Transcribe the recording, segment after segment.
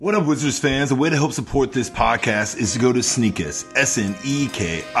What up, Wizards fans? The way to help support this podcast is to go to Sneakers,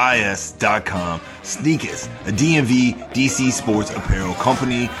 SNEKIS.com. Sneakers, a DMV DC sports apparel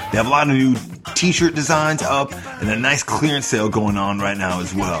company. They have a lot of new t-shirt designs up and a nice clearance sale going on right now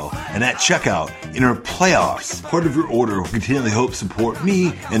as well. And at checkout, enter playoffs. Part of your order will continually help support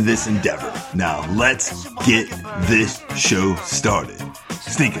me in this endeavor. Now, let's get this show started.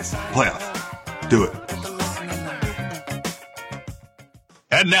 Sneakers, playoffs. Do it.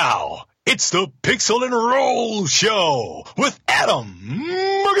 And now, it's the Pixel and Roll Show with Adam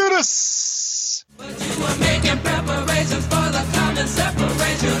McGinnis. But you were making preparations for the common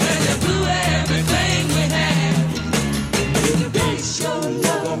separation, and you blew everything we had. You base your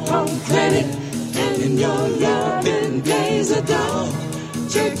love on credit, and your loving days are gone.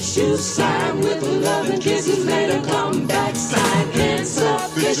 Church you sign with love and kisses, later come back, sign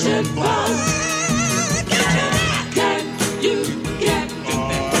insufficient funds.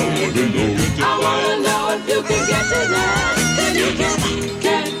 I wanna know if you can get to that.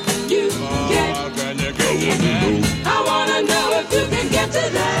 Can you get? I wanna know if you can get to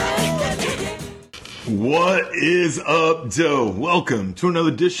that. What is up, Joe? Welcome to another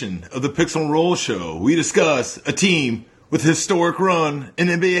edition of the Pixel and Roll Show. We discuss a team with a historic run in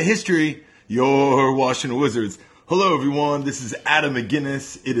NBA history, your Washington Wizards. Hello, everyone. This is Adam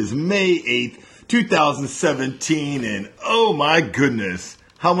McGinnis. It is May 8th, 2017, and oh my goodness,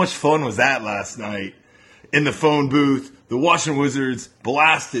 how much fun was that last night? In the phone booth, the Washington Wizards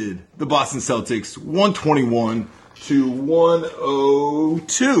blasted the Boston Celtics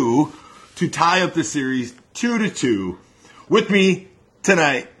 121-102 to tie up the series 2-2. With me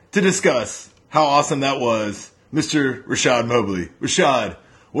tonight to discuss how awesome that was, Mr. Rashad Mobley. Rashad,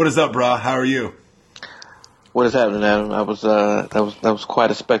 what is up, brah? How are you? What is happening, Adam? That was quite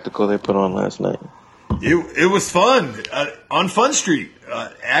a spectacle they put on last night. It was fun on Fun Street.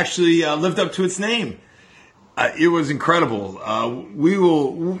 Actually lived up to its name. It was incredible. How are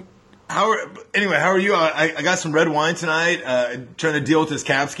you? I got some red wine tonight. Trying to deal with this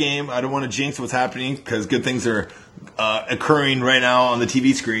Caps game. I don't want to jinx what's happening because good things are occurring right now on the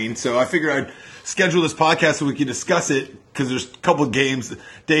TV screen. So I figured I'd schedule this podcast so we could discuss it because there's a couple of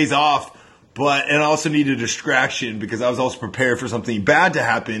days off. And I also need a distraction because I was also prepared for something bad to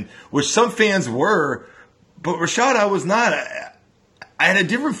happen, which some fans were. But Rashad, I was not. I had a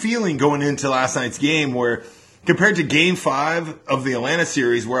different feeling going into last night's game where compared to game 5 of the Atlanta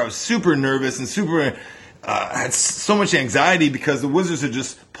series where I was super nervous and had so much anxiety because the Wizards had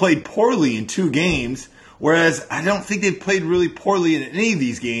just played poorly in 2 games, whereas I don't think they've played really poorly in any of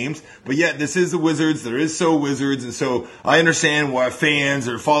these games, but yet this is the Wizards, there is so Wizards, and so I understand why fans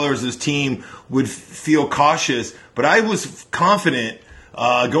or followers of this team would feel cautious, but I was confident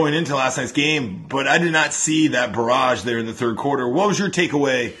going into last night's game, but I did not see that barrage there in the third quarter. What was your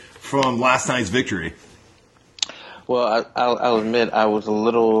takeaway from last night's victory? Well, I'll admit I was a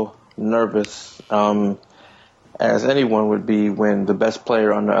little nervous, as anyone would be when the best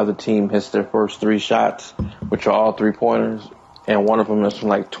player on the other team hits their first 3 shots, which are all 3-pointers, and one of them is from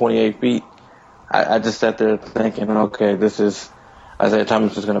like 28 feet. I just sat there thinking, okay, this is Isaiah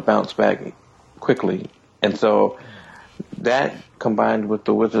Thomas is going to bounce back quickly. And so that combined with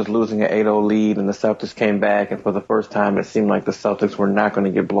the Wizards losing an 8-0 lead and the Celtics came back, and for the first time it seemed like the Celtics were not going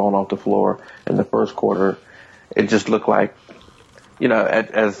to get blown off the floor in the first quarter. It just looked like,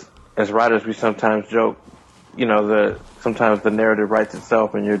 as writers we sometimes joke, sometimes the narrative writes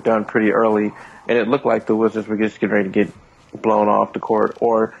itself and you're done pretty early, and it looked like the Wizards were just getting ready to get blown off the court,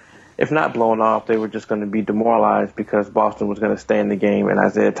 or if not blown off, they were just going to be demoralized because Boston was going to stay in the game and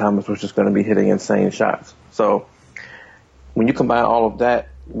Isaiah Thomas was just going to be hitting insane shots. So when you combine all of that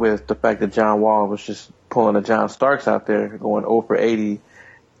with the fact that John Wall was just pulling a John Starks out there going 0 for 80,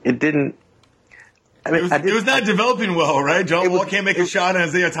 it didn't. It was not developing well, right? John Wall can't make a shot, and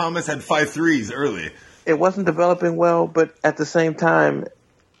Isaiah Thomas had 5 threes early. It wasn't developing well, but at the same time,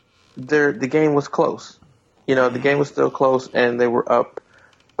 the game was close. The game was still close, and they were up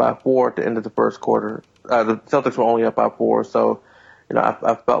by 4 at the end of the first quarter. The Celtics were only up by 4, so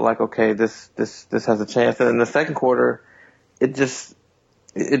I felt like, okay, this has a chance. And in the second quarter, it just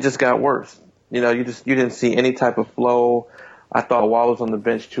got worse. You didn't see any type of flow. I thought Wall was on the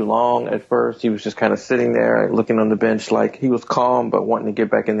bench too long at first. He was just kind of sitting there looking on the bench like he was calm but wanting to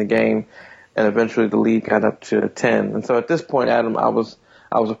get back in the game. And eventually the lead got up to 10. And so at this point, Adam, I was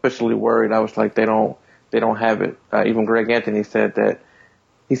officially worried. I was like, they don't have it. Even Greg Anthony said that.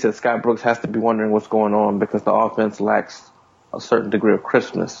 He said Scott Brooks has to be wondering what's going on because the offense lacks a certain degree of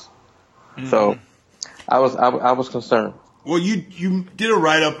crispness. Mm-hmm. So I was concerned. Well, you did a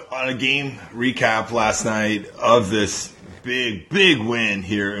write-up on a game recap last night of this big win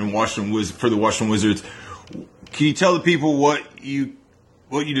here in Washington for the Washington Wizards. Can you tell the people what you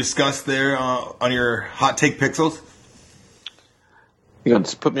discussed there on your hot take pixels? You're going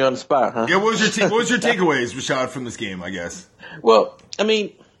to put me on the spot, huh? Yeah, what was your takeaways, Rashad, from this game, I guess? Well, I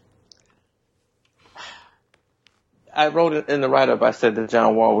mean, I wrote it in the write-up. I said that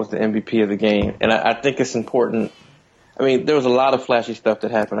John Wall was the MVP of the game, and I think it's important. I mean, there was a lot of flashy stuff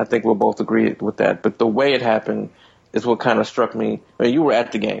that happened. I think we'll both agree with that. But the way it happened is what kind of struck me. I mean, you were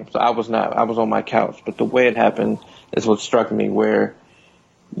at the game, so I was not. I was on my couch. But the way it happened is what struck me, where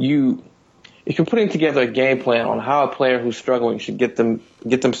if you're putting together a game plan on how a player who's struggling should get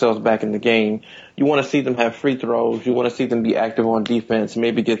themselves back in the game, you want to see them have free throws. You want to see them be active on defense,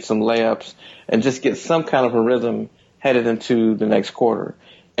 maybe get some layups, and just get some kind of a rhythm headed into the next quarter.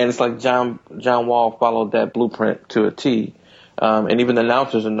 And it's like John Wall followed that blueprint to a T. And even the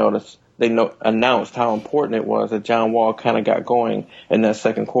announcers have noticed, announced how important it was that John Wall kind of got going in that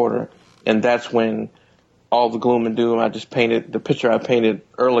second quarter. And that's when all the gloom and doom the picture I painted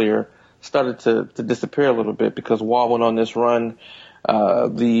earlier started to disappear a little bit, because Wall went on this run.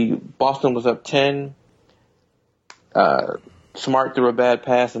 The Boston was up 10. Smart threw a bad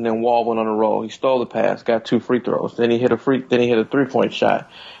pass, and then Wall went on a roll. He stole the pass, got 2 free throws. Then he hit a 3-point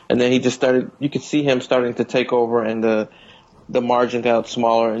shot, and then he just started. You could see him starting to take over, and the margin got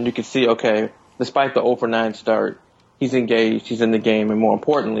smaller. And you could see, okay, despite the 0-for-9 start, he's engaged, he's in the game, and more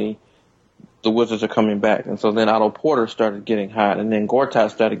importantly, the Wizards are coming back. And so then Otto Porter started getting hot, and then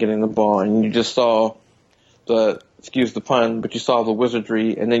Gortat started getting the ball, and you just saw excuse the pun, but you saw the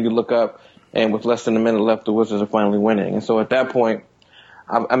wizardry, and then you look up. And with less than a minute left, the Wizards are finally winning. And so at that point,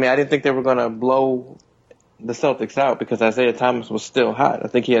 I didn't think they were going to blow the Celtics out, because Isaiah Thomas was still hot. I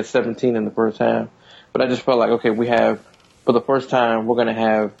think he had 17 in the first half. But I just felt like, okay, for the first time, we're going to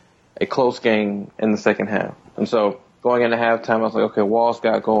have a close game in the second half. And so going into halftime, I was like, okay, Wall's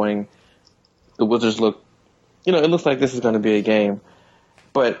got going. The Wizards it looks like this is going to be a game.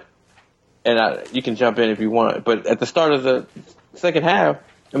 You can jump in if you want. But at the start of the second half,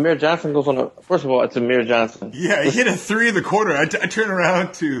 Amir Johnson goes on first of all, it's Amir Johnson. Yeah, he hit a 3 in the quarter. I turned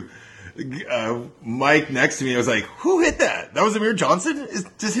around to Mike next to me. I was like, who hit that? That was Amir Johnson?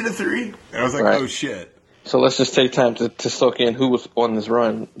 Just hit a 3? And I was like, right. Oh, shit. So let's just take time to soak in who was on this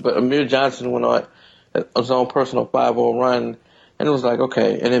run. But Amir Johnson went on his own personal 5-0 run, and it was like,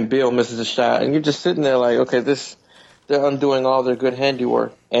 okay. And then Bill misses a shot, and you're just sitting there like, okay, they're undoing all their good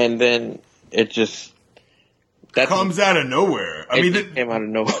handiwork. And then it just... That comes out of nowhere. It came out of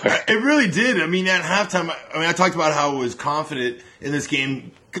nowhere. It really did. I mean, at halftime, I talked about how I was confident in this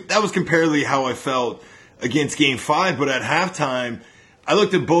game. That was comparatively how I felt against Game 5. But at halftime, I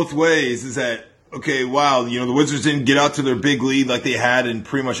looked at both ways. Is that, okay, wow, the Wizards didn't get out to their big lead like they had in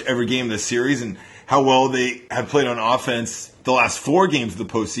pretty much every game of the series, and how well they have played on offense the last 4 games of the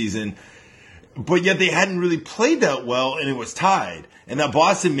postseason. But yet they hadn't really played that well, and it was tied. And that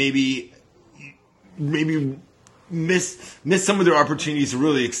Boston maybe missed some of their opportunities to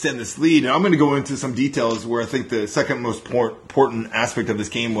really extend this lead. And I'm going to go into some details where I think the second most important aspect of this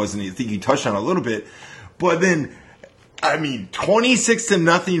game was, and I think you touched on it a little bit. But then,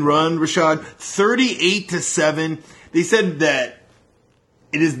 26-0 run, Rashad, 38-7. They said that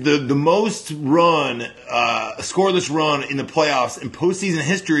it is the most scoreless run in the playoffs in postseason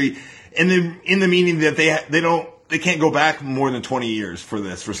history, and then in the meaning that they can't go back more than 20 years for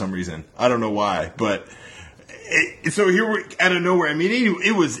this for some reason. I don't know why, but. So here we're out of nowhere.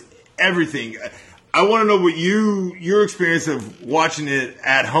 It was everything. I want to know what your experience of watching it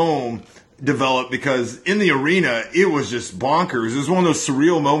at home developed, because in the arena, it was just bonkers. It was one of those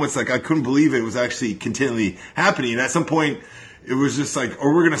surreal moments, like I couldn't believe it was actually continually happening. And at some point, it was just like,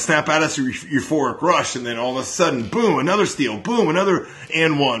 we're going to snap at us a euphoric rush, and then all of a sudden, boom, another steal, boom, another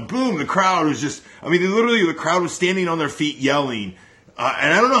and one, boom. The crowd was just, literally the crowd was standing on their feet yelling.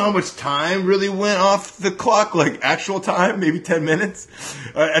 And I don't know how much time really went off the clock, like actual time, maybe 10 minutes.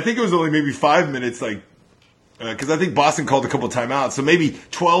 I think it was only maybe 5 minutes, because I think Boston called a couple of timeouts. So maybe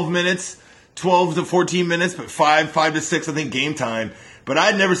 12 minutes, 12 to 14 minutes, but 5 to 6, I think, game time. But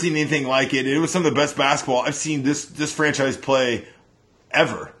I'd never seen anything like it. It was some of the best basketball I've seen this franchise play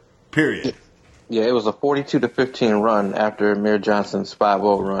ever, period. Yeah, it was a 42-15 run after Amir Johnson's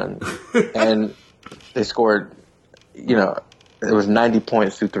 5-0 run. And they scored, it was 90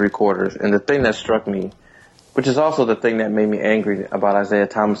 points through 3 quarters. And the thing that struck me, which is also the thing that made me angry about Isaiah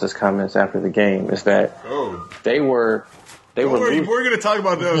Thomas's comments after the game, is that they were we're going to talk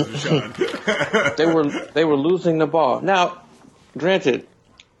about those, Rashawn. they were losing the ball. Now, granted,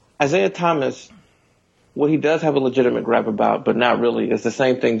 Isaiah Thomas what he does have a legitimate gripe about, but not really, it's the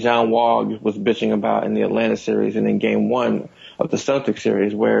same thing John Wall was bitching about in the Atlanta series and in Game 1 of the Celtics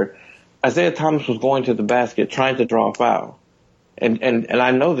series, where Isaiah Thomas was going to the basket trying to draw a foul. And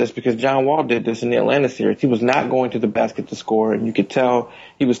I know this because John Wall did this in the Atlanta series. He was not going to the basket to score, and you could tell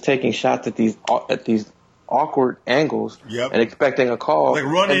he was taking shots at these awkward angles and expecting a call. Like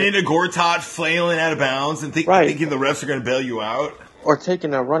running into Gortat, flailing out of bounds, and thinking the refs are going to bail you out. Or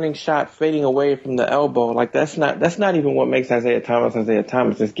taking a running shot, fading away from the elbow. Like, that's not even what makes Isaiah Thomas.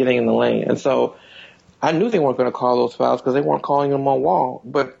 It's getting in the lane. And so I knew they weren't going to call those fouls because they weren't calling them on Wall.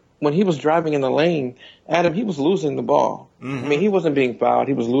 But when he was driving in the lane, Adam, he was losing the ball. Mm-hmm. I mean, he wasn't being fouled.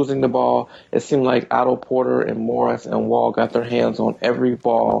 He was losing the ball. It seemed like Otto Porter and Morris and Wall got their hands on every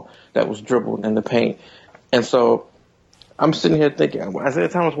ball that was dribbled in the paint. And so I'm sitting here thinking, Isaiah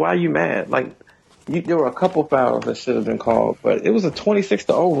Thomas, why are you mad? Like, there were a couple fouls that should have been called, but it was a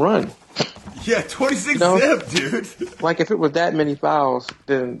 26-0 run. Yeah, 26-zip, dude. Like, if it was that many fouls,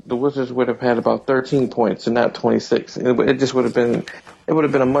 then the Wizards would have had about 13 points and not 26. It just would have been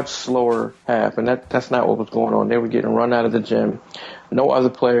a much slower half, and that's not what was going on. They were getting run out of the gym. No other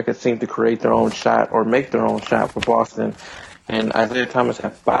player could seem to create their own shot or make their own shot for Boston. And Isaiah Thomas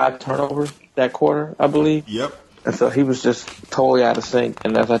had 5 turnovers that quarter, I believe. Yep. And so he was just totally out of sync.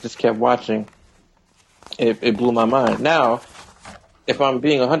 And as I just kept watching, it blew my mind. Now, if I'm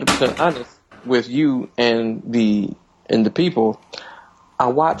being 100% honest with you and the people, I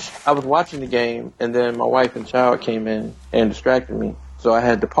was watching the game, and then my wife and child came in and distracted me. So I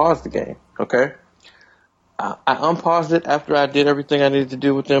had to pause the game, okay? I unpaused it after I did everything I needed to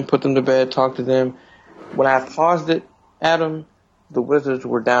do with them, put them to bed, talk to them. When I paused it, Adam, the Wizards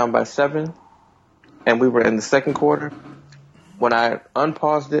were down by 7, and we were in the second quarter. When I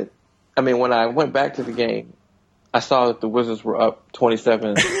unpaused it, when I went back to the game, I saw that the Wizards were up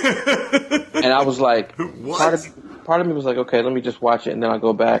 27. And I was like, what? Part of me was like, okay, let me just watch it, and then I'll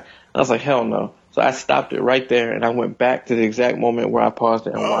go back. And I was like, hell no. So I stopped it right there, and I went back to the exact moment where I paused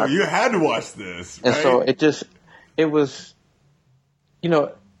it and watched it. You had to watch this, right? And so it was,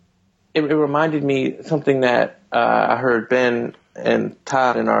 it reminded me something that I heard Ben and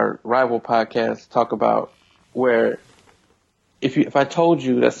Todd in our rival podcast talk about, where if I told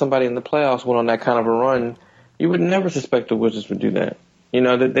you that somebody in the playoffs went on that kind of a run, you would never suspect the Wizards would do that.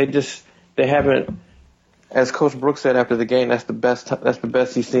 They haven't, as Coach Brooks said after the game, that's the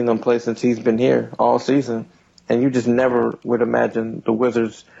best he's seen them play since he's been here all season. And you just never would imagine the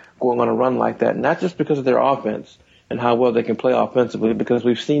Wizards going on a run like that, not just because of their offense and how well they can play offensively, because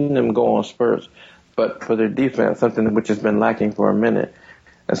we've seen them go on spurts, but for their defense, something which has been lacking for a minute.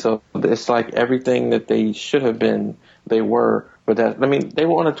 And so it's like everything that they should have been, they were. But they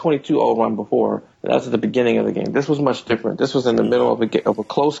were on a 22-0 run before. That was at the beginning of the game. This was much different. This was in the middle of a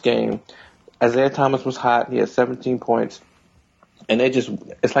close game. Isaiah Thomas was hot. He had 17 points. And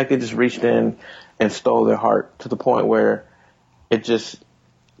it's like they just reached in and stole their heart to the point where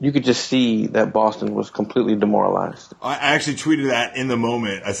you could just see that Boston was completely demoralized. I actually tweeted that in the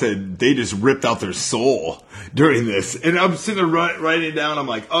moment. I said they just ripped out their soul during this. And I'm sitting there writing it down. I'm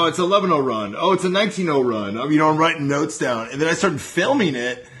like, oh, it's an 11-0 run. Oh, it's a 19-0 run. I'm writing notes down. And then I started filming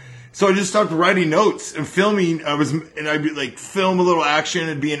it. So I just started writing notes and filming. I'd be like, film a little action.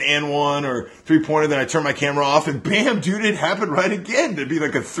 It'd be an and one or 3-pointer. Then I turn my camera off, and bam, dude, it happened right again. It'd be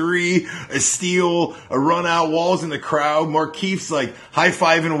like a 3, a steal, a run out, Walls in the crowd. Markeith's like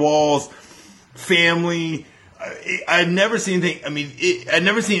high-fiving Walls, family. I'd never seen anything. I'd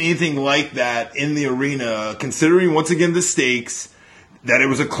never seen anything like that in the arena, considering once again the stakes, that it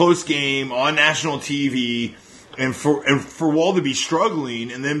was a close game on national TV. And for Wall to be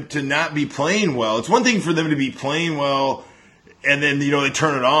struggling and them to not be playing well, it's one thing for them to be playing well and then, they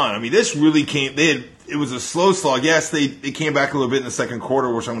turn it on. This really it was a slow slog. Yes, they came back a little bit in the second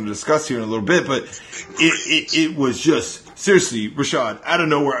quarter, which I'm going to discuss here in a little bit, but it was just, seriously, Rashad, out of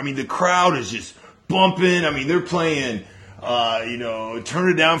nowhere. The crowd is just bumping. They're playing, Turn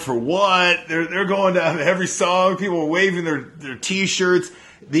It Down for What? They're going down every song. People are waving their T-shirts.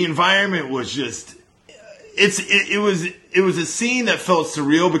 The environment was just... It was a scene that felt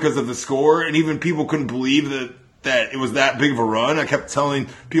surreal because of the score, and even people couldn't believe that it was that big of a run. I kept telling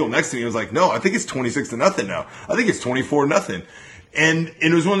people next to me, I was like, no, I think it's 26-0 now. I think it's 24-0. And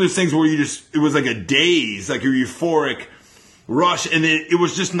it was one of those things where it was like a daze, like a euphoric rush, and it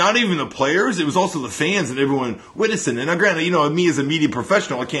was just not even the players, it was also the fans and everyone witnessing. And granted, me as a media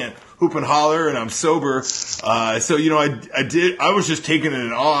professional, I can't hoop and holler, and I'm sober, so I was just taking it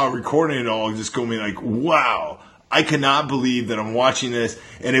in awe, recording it all, just going like, wow, I cannot believe that I'm watching this,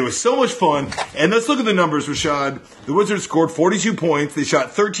 and it was so much fun. And let's look at the numbers, Rashad. The Wizards scored 42 points. They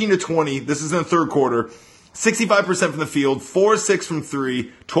shot 13 to 20. This is in the third quarter. 65% from the field, 4-6 from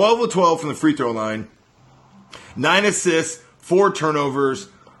 3, 12 of 12 from the free throw line, 9 assists, 4 turnovers,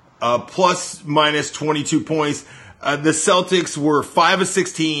 plus minus 22 points. The Celtics were 5 of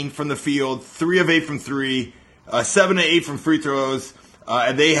 16 from the field, 3 of 8 from 3, 7 of 8 from free throws.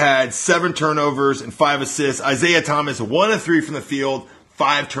 And they had 7 turnovers and 5 assists. Isaiah Thomas, 1 of 3 from the field,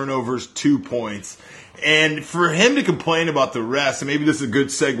 5 turnovers, 2 points. And for him to complain about the rest, and maybe this is a good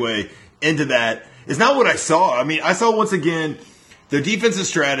segue into that, is not what I saw. I mean, I saw once again their defensive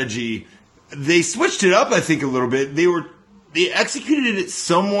strategy. They switched it up, I think, a little bit. They executed it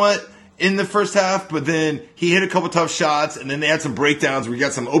somewhat in the first half, but then he hit a couple tough shots, and then they had some breakdowns where he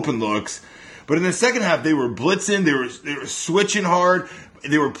got some open looks. But in the second half, they were blitzing. They were switching hard.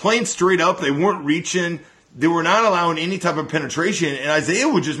 They were playing straight up. They weren't reaching. They were not allowing any type of penetration. And Isaiah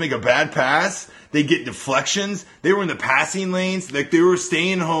would just make a bad pass. They'd get deflections. They were in the passing lanes. Like, they were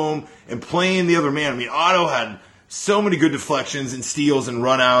staying home and playing the other man. I mean, Otto had so many good deflections and steals and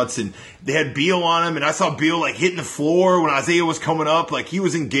runouts. And they had Beal on him. And I saw Beal, like, hitting the floor when Isaiah was coming up. Like, he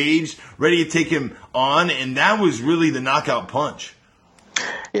was engaged, ready to take him on. And that was really the knockout punch.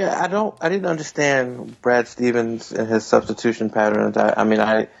 Yeah, I didn't understand Brad Stevens and his substitution patterns.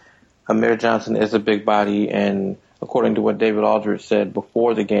 Amir Johnson is a big body, and according to what David Aldridge said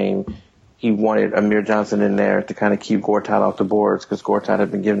before the game, he wanted Amir Johnson in there to kind of keep Gortat off the boards because Gortat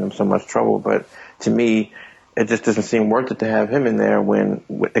had been giving him so much trouble. But to me, it just doesn't seem worth it to have him in there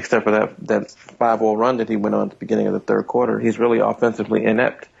except for that 5-0 run that he went on at the beginning of the third quarter. He's really offensively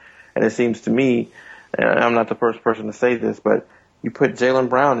inept. And it seems to me, and I'm not the first person to say this, but you put Jaylen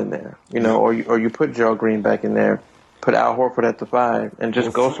Brown in there, or you put Gerald Green back in there, put Al Horford at the 5, and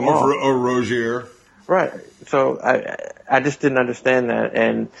just go small. Or Rozier. Right. So I just didn't understand that.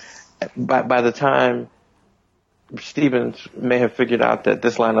 And by the time Stevens may have figured out that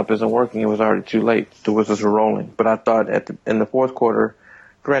this lineup isn't working, it was already too late. The Wizards were rolling. But I thought in the fourth quarter,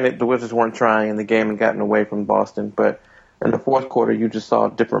 granted the Wizards weren't trying and the game had gotten away from Boston, but in the fourth quarter you just saw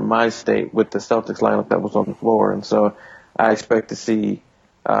a different mind state with the Celtics lineup that was on the floor. And so I expect to see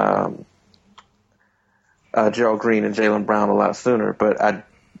Gerald Green and Jaylen Brown a lot sooner, but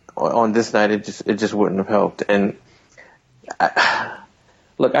on this night it just wouldn't have helped. And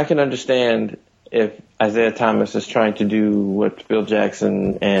look, I can understand if Isaiah Thomas is trying to do what Phil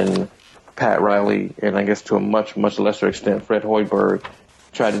Jackson and Pat Riley, and I guess to a much, much lesser extent Fred Hoiberg,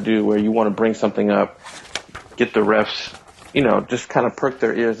 try to do, where you want to bring something up, get the refs, just kind of perk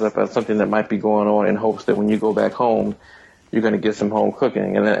their ears up at something that might be going on in hopes that when you go back home, you're going to get some home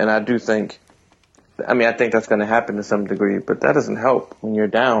cooking. And I do think, I think that's going to happen to some degree, but that doesn't help when you're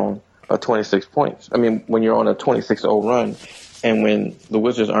down by 26 points. When you're on a 26-0 run and when the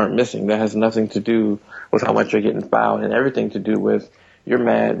Wizards aren't missing, that has nothing to do with how much you're getting fouled and everything to do with you're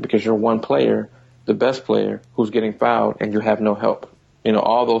mad because you're one player, the best player, who's getting fouled and you have no help.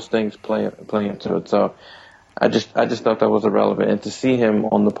 All those things play into it. So I just thought that was irrelevant. And to see him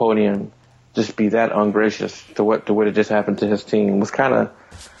on the podium just be that ungracious to what had just happened to his team was kind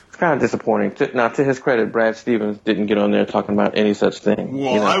of disappointing. Now, to his credit, Brad Stevens didn't get on there talking about any such thing.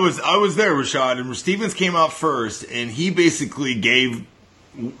 Well, I was there, Rashad, and Stevens came out first, and he basically gave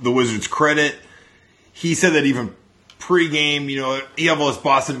the Wizards credit. He said that even pregame, you have all this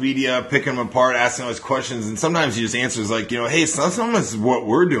Boston media picking him apart, asking all these questions, and sometimes he just answers like, hey, some of what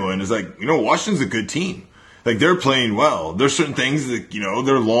we're doing is like, Washington's a good team. Like, they're playing well. There's certain things that,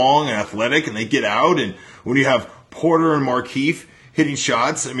 they're long and athletic and they get out. And when you have Porter and Markieff hitting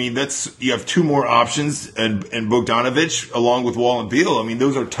shots, you have 2 more options and Bogdanovic along with Wall and Beal.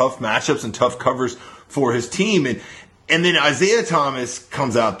 Those are tough matchups and tough covers for his team. And then Isaiah Thomas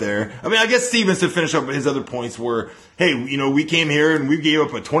comes out there. I guess Stevens, to finish up his other points, were, hey, we came here and we gave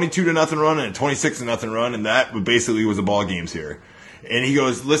up a 22-0 run and a 26-0 run, and that basically was the ball games here. And he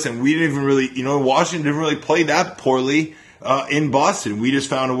goes, listen, we didn't even really, Washington didn't really play that poorly in Boston. We just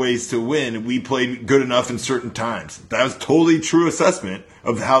found ways to win. We played good enough in certain times. That was totally true assessment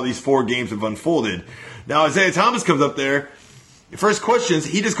of how these 4 games have unfolded. Now, Isaiah Thomas comes up there. The first questions,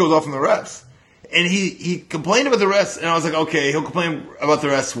 he just goes off on the refs. And he complained about the refs, and I was like, okay, he'll complain about the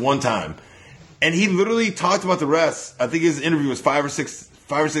refs one time. And he literally talked about the refs. I think his interview was 5 or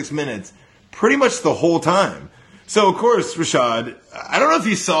 6 minutes, pretty much the whole time. So, of course, Rashad, I don't know if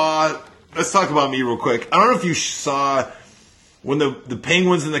you saw, let's talk about me real quick. I don't know if you saw when the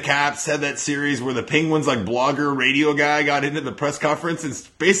Penguins and the Caps had that series where the Penguins, blogger, radio guy got into the press conference and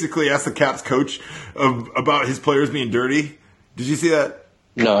basically asked the Caps coach about his players being dirty. Did you see that?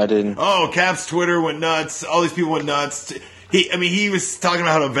 No, I didn't. Oh, Cap's Twitter went nuts. All these people went nuts. He was talking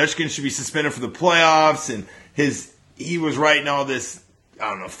about how Ovechkin should be suspended for the playoffs, and he was writing all this, I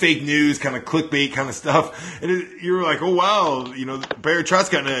don't know, fake news, kind of clickbait kind of stuff. And you were like, oh, wow, Barry Trotz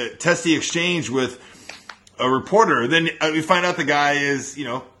got in a testy exchange with a reporter. Then we find out the guy is,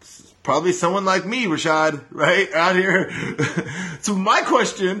 probably someone like me, Rashad, right? Out here. So my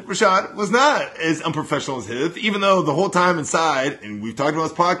question, Rashad, was not as unprofessional as his, even though the whole time inside, and we've talked about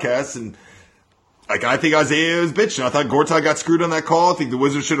this podcast, and I think Isaiah was bitching. I thought Gortat got screwed on that call. I think the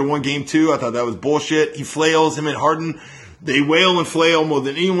Wizards should have won game 2. I thought that was bullshit. He flails, him and Harden. They wail and flail more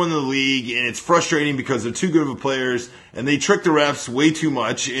than anyone in the league, and it's frustrating because they're too good of a players, and they trick the refs way too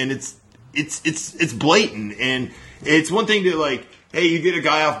much, and it's blatant. And it's one thing to hey, you get a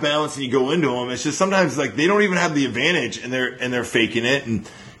guy off balance and you go into him. It's just sometimes they don't even have the advantage and they're faking it. And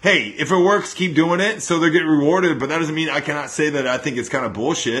hey, if it works, keep doing it. So they're getting rewarded, but that doesn't mean I cannot say that I think it's kind of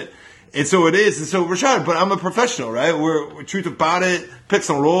bullshit. And so it is. And so Rashad, but I'm a professional, right? We're truth about it, picks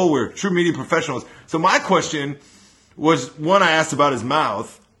and roll. We're true media professionals. So my question was, one, I asked about his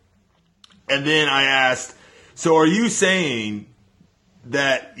mouth, and then I asked, so are you saying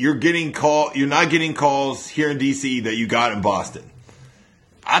that you're not getting calls here in DC that you got in Boston?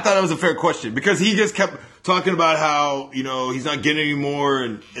 I thought that was a fair question because he just kept talking about how, he's not getting any more.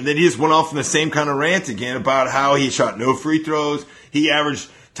 And then he just went off in the same kind of rant again about how he shot no free throws. He averaged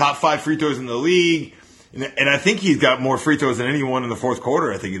top 5 free throws in the league. And I think he's got more free throws than anyone in the fourth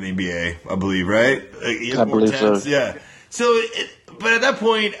quarter, I think, in the NBA, I believe, right? I believe so. Yeah. So, but at that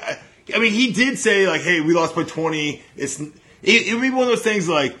point, he did say, hey, we lost by 20. It would be one of those things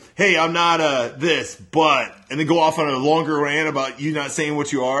like, hey, I'm not this, but, and then go off on a longer rant about you not saying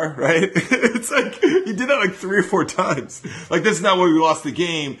what you are, right? It's he did that 3 or 4 times. This is not why we lost the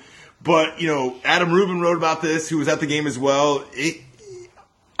game. But, Adam Rubin wrote about this, who was at the game as well.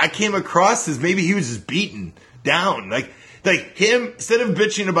 I came across as maybe he was just beaten down. Him, instead of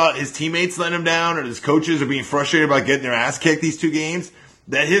bitching about his teammates letting him down or his coaches are being frustrated about getting their ass kicked these 2 games,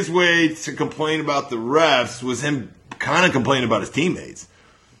 that his way to complain about the refs was him kind of complaining about his teammates.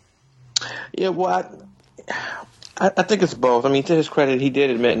 Yeah, well, I think it's both. To his credit, he did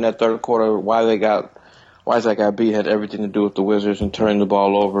admit in that third quarter why Zach got beat had everything to do with the Wizards and turning the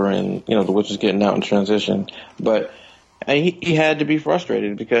ball over and, the Wizards getting out in transition. But he had to be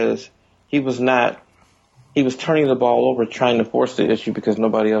frustrated because he was turning the ball over trying to force the issue because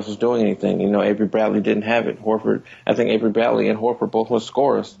nobody else was doing anything. Avery Bradley didn't have it. I think Avery Bradley and Horford both went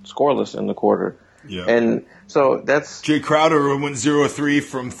scoreless in the quarter. Yeah. And so that's... Jay Crowder went 0-3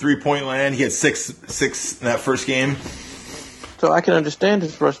 from three-point land. He had six in that first game. So I can understand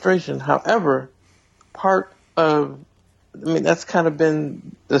his frustration. However, part of... that's kind of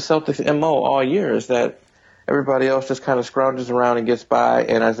been the Celtics' MO all year is that everybody else just kind of scrounges around and gets by,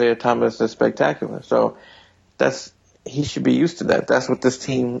 and Isaiah Thomas is spectacular. So he should be used to that. That's what this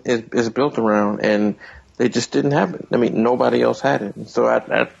team is built around, and they just didn't have it. Nobody else had it. So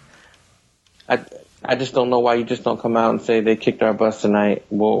I just don't know why you just don't come out and say they kicked our butts tonight.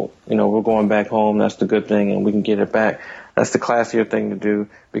 Well, we're going back home. That's the good thing, and we can get it back. That's the classier thing to do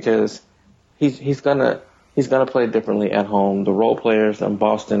because he's gonna play differently at home. The role players in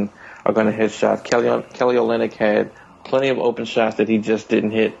Boston are gonna hit shots. Kelly Olynyk had plenty of open shots that he just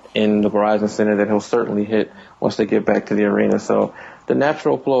didn't hit in the Verizon Center that he'll certainly hit once they get back to the arena. So the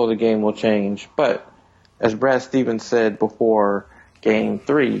natural flow of the game will change. But as Brad Stevens said before Game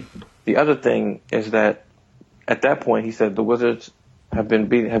 3. The other thing is that at that point he said the Wizards have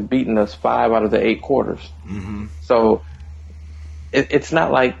beaten us 5 out of the 8 quarters. Mm-hmm. So it's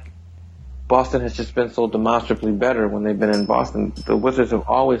not like Boston has just been so demonstrably better when they've been in Boston. The Wizards have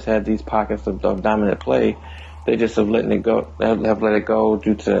always had these pockets of dominant play. They just have let it go. Have let it go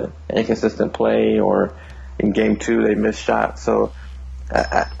due to inconsistent play, or in Game 2 they missed shots. So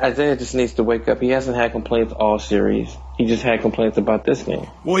Isaiah just needs to wake up. He hasn't had complaints all series. He just had complaints about this game.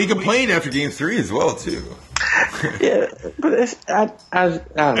 Well, he complained after Game 3 as well, too. Yeah, but I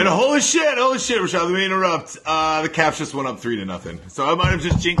don't know. And holy shit, Rashad, let me interrupt. The Caps just went up 3-0. So I might have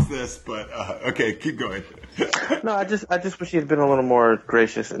just jinxed this, but okay, keep going. No, I just wish he had been a little more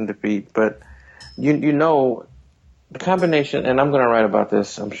gracious in defeat. But you know, the combination, and I'm going to write about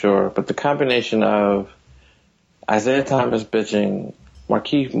this, I'm sure, but the combination of Isaiah Thomas bitching,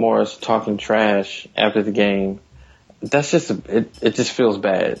 Markieff Morris talking trash after the game, that's just it just feels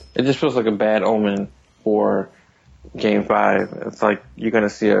bad. It just feels like a bad omen for Game 5. It's like you're going to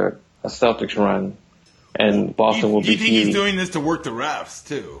see a Celtics run, and Boston will be. You think he's doing this to work the refs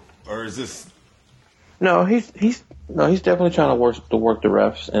too, or is this? No, he's definitely trying to work the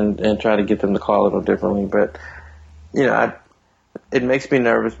refs and try to get them to call it a little differently. But it makes me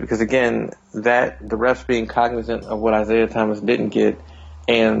nervous because, again, that the refs being cognizant of what Isaiah Thomas didn't get,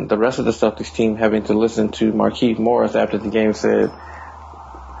 and the rest of the Celtics team having to listen to Markieff Morris after the game said,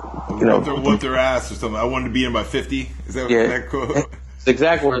 whoop their ass or something. I wanted to be in by 50. Is that that quote? The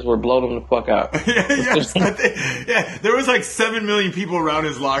exact words were "blow them the fuck out." Yes, there was like 7 million people around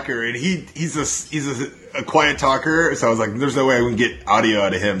his locker, and he's a quiet talker. So I was like, "There's no way I would get audio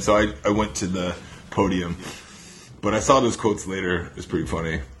out of him." So I went to the podium, but I saw those quotes later. It's pretty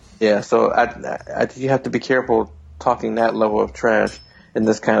funny. Yeah, so you have to be careful talking that level of trash in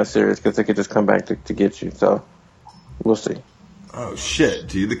this kind of series because they could just come back to get you. So we'll see. Oh shit,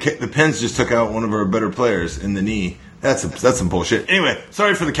 dude! The Pens just took out one of our better players in the knee. That's some bullshit. Anyway,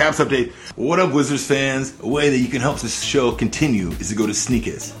 sorry for the Caps update. What up, Wizards fans? A way that you can help this show continue is to go to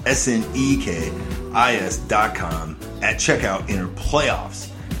Sneakers, SNEKIS.com. At checkout, enter playoffs.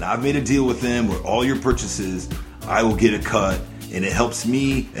 Now, I've made a deal with them where all your purchases, I will get a cut, and it helps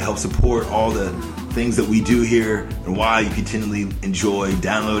me, it helps support all the things that we do here and why you continually enjoy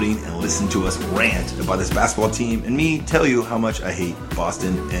downloading and listening to us rant about this basketball team and me tell you how much I hate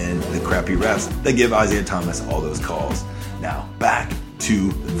Boston and the crappy refs that give Isaiah Thomas all those calls. Now, back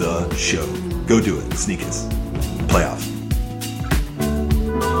to the show. Go do it. Sneakers. Playoffs.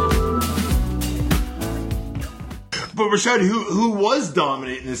 But Rashad, who was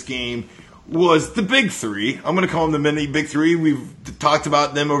dominant in this game was the big three. I'm going to call them the mini big three. We've talked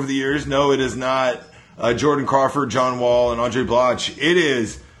about them over the years. No, it is not Jordan Crawford, John Wall, and Andre Blanche. It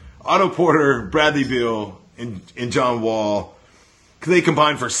is Otto Porter, Bradley Beal, and John Wall. They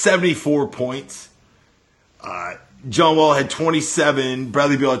combined for 74 points. John Wall had 27.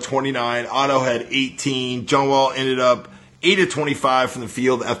 Bradley Beal had 29. Otto had 18. John Wall ended up 8 of 25 from the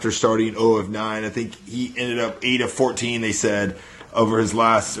field after starting 0 of 9. I think he ended up 8 of 14, they said, over his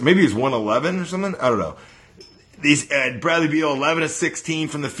last, maybe he was 111 or something. I don't know. These Bradley Beal 11 of 16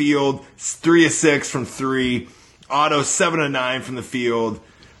 from the field, 3 of 6 from 3. Otto 7 of 9 from the field,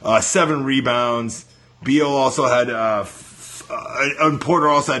 7 rebounds. Beal also had, Porter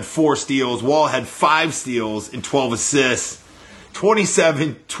also had 4 steals. Wall had 5 steals and 12 assists.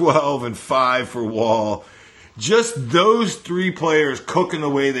 27, 12, and 5 for Wall. Just those 3 players cooking the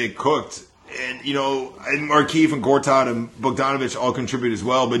way they cooked. And, and Markieff and Gortat and Bogdanovic all contribute as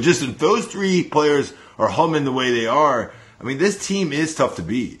well. But just if those 3 players are humming the way they are, I mean, this team is tough to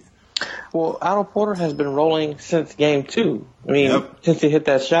beat. Well, Otto Porter has been rolling since game 2. I mean, since he hit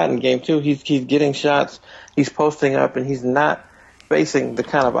that shot in game 2, he's getting shots, he's posting up, and he's not facing the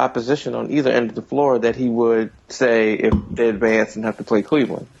kind of opposition on either end of the floor that he would, say, if they advance and have to play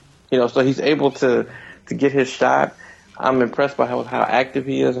Cleveland. So he's able to get his shot. I'm impressed by how active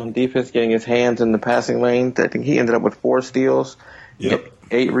he is on defense, getting his hands in the passing lane. I think he ended up with 4 steals,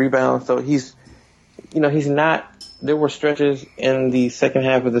 8 rebounds. So he's not. There were stretches in the second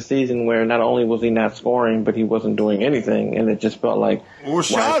half of the season where not only was he not scoring, but he wasn't doing anything, and it just felt like. Well,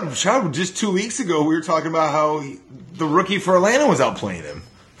 Rashad, just 2 weeks ago, we were talking about how the rookie for Atlanta was outplaying him.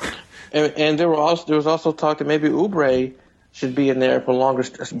 And there was also talk that maybe Oubre should be in there for longer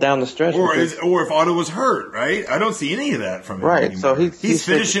down the stretch. Or if Otto was hurt, right? I don't see any of that from him anymore. So he's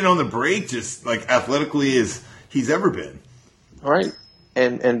finishing on the break just like athletically as he's ever been. Right.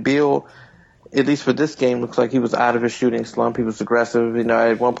 And Beal, at least for this game, looks like he was out of his shooting slump. He was aggressive.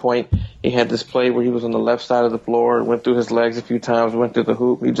 At one point he had this play where he was on the left side of the floor, went through his legs a few times, went through the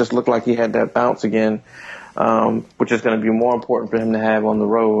hoop. He just looked like he had that bounce again, which is going to be more important for him to have on the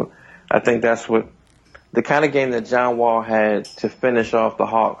road. I think that's what the kind of game that John Wall had to finish off the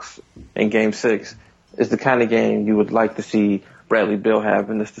Hawks in Game 6 is the kind of game you would like to see Bradley Beal have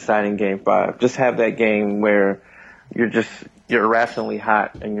in this deciding Game 5. Just have that game where you're irrationally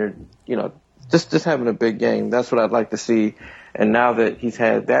hot and you're just having a big game. That's what I'd like to see. And now that he's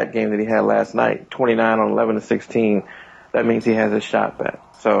had that game that he had last night, 29 on 11 to 16, that means he has his shot back.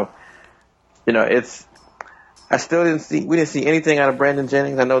 So, we didn't see anything out of Brandon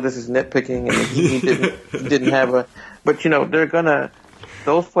Jennings. I know this is nitpicking and he didn't have but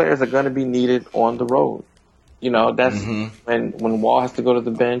those players are going to be needed on the road. That's when Wall has to go to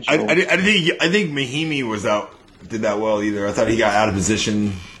the bench. I think Mahinmi did that well either. I thought he got out of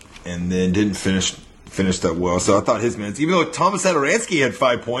position and then didn't finish that well. So I thought his minutes, even though Thomas Satoransky had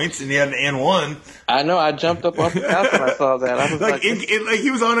 5 points and he had an and 1. I know. I jumped up off the couch when I saw that. I was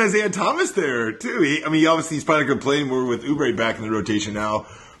he was on Isaiah Thomas there too. Obviously he's probably going to play more with Oubre back in the rotation now,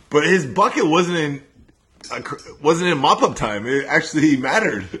 but his bucket wasn't in mop up time. It actually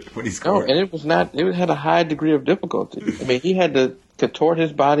mattered when he scored. No, and it was not. It had a high degree of difficulty. I mean, he had to contort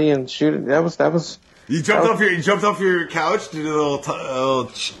his body and shoot it. That was. You jumped off your couch, did a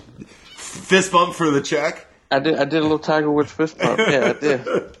little fist bump for the check. I did a little Tiger Woods fist pump. Yeah, I did.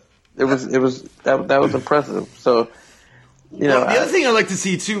 That was impressive. So, you know, the other thing I like to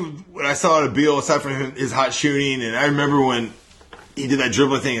see too, when I saw out of Beal, aside from his hot shooting, and I remember when he did that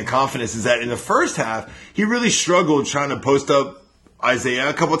dribbling thing in confidence, is that in the first half he really struggled trying to post up Isaiah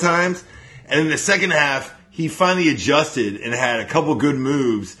a couple times, and in the second half he finally adjusted and had a couple good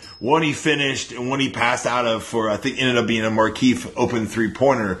moves. One he finished and one he passed out of for, I think, ended up being a Markieff open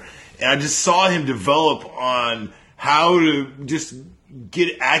 3-pointer. And I just saw him develop on how to just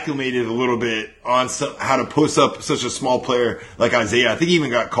get acclimated a little bit on how to post up such a small player like Isaiah. I think he even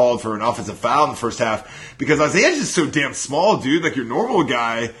got called for an offensive foul in the first half because Isaiah's just so damn small, dude. Like your normal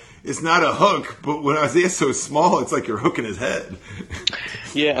guy, it's not a hook, but when Isaiah's so small, it's like you're hooking his head.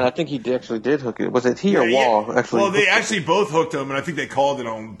 Yeah, and I think he actually did hook it. Was it he or Wall? Yeah. Actually, well, they actually both hooked him, and I think they called it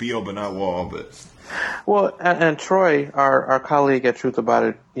on Beal, but not Wall. But well, and Troy, our colleague at Truth About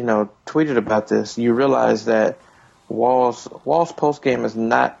It, you know, tweeted about this. You realize that Wall's post game is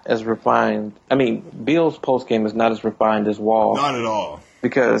not as refined. I mean, Beal's post game is not as refined as Wall. Not at all.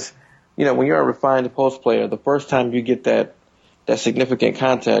 Because, you know, when you're a refined post player, the first time you get that significant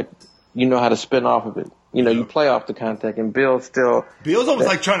contact, you know how to spin off of it. You know, you play off the contact, and Beal's almost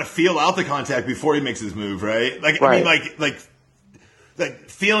like trying to feel out the contact before he makes his move, right? Like, right. I mean, like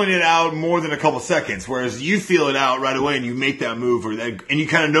feeling it out more than a couple seconds, whereas you feel it out right away and you make that move, and you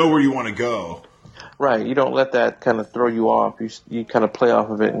kind of know where you want to go. Right. You don't let that kind of throw you off. You kind of play off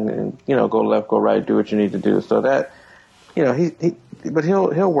of it and you know, go left, go right, do what you need to do. So that, you know, but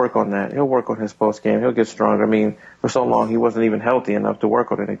he'll work on that. He'll work on his post game. He'll get stronger. I mean, for so long he wasn't even healthy enough to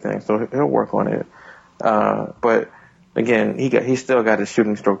work on anything, so he'll work on it. But again, he still got his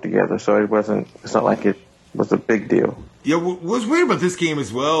shooting stroke together, so it's not like it was a big deal. Yeah, what's weird about this game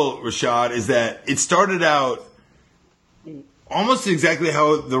as well, Rashad, is that it started out almost exactly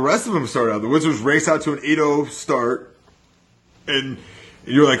how the rest of them started out. The Wizards race out to an 8-0 start, and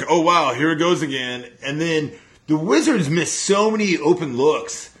you're like, oh, wow, here it goes again. And then the Wizards missed so many open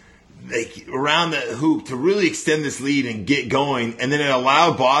looks like around the hoop to really extend this lead and get going, and then it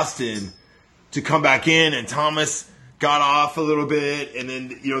allowed Boston to come back in, and Thomas got off a little bit, and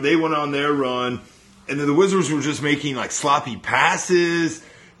then, you know, they went on their run, and then the Wizards were just making, like, sloppy passes,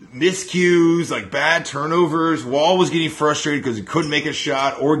 miscues, like, bad turnovers. Wall was getting frustrated because he couldn't make a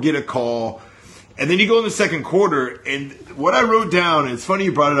shot or get a call. And then you go in the second quarter, and what I wrote down, and it's funny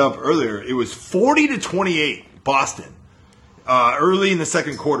you brought it up earlier, it was 40-28 Boston early in the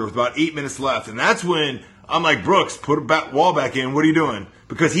second quarter with about 8 minutes left. And that's when I'm like, Brooks, put Wall back in. What are you doing?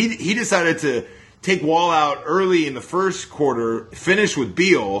 Because he decided to take Wall out early in the first quarter, finish with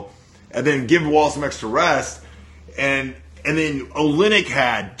Beal, and then give Wall some extra rest. And then Olynyk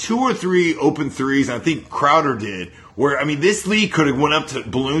had 2 or 3 open threes, and I think Crowder did, where, I mean, this league could have went up to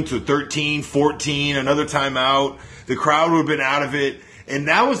balloon to 13, 14, another timeout. The crowd would have been out of it. And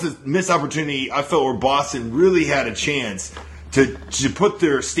that was the missed opportunity, I felt, where Boston really had a chance to put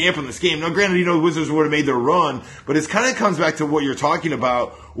their stamp on this game. Now, granted, you know, the Wizards would have made their run, but it kind of comes back to what you're talking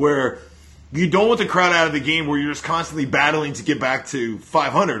about, where you don't want the crowd out of the game where you're just constantly battling to get back to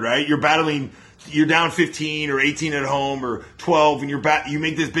 500, right? You're down 15 or 18 at home or 12, and you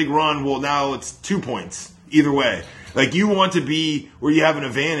make this big run. Well, now it's 2 points either way. Like, you want to be where you have an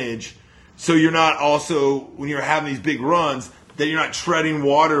advantage, so you're not also, when you're having these big runs, that you're not treading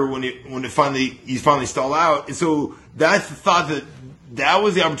water when you finally stall out. And so that thought that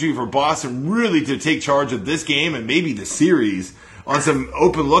was the opportunity for Boston really to take charge of this game and maybe the series on some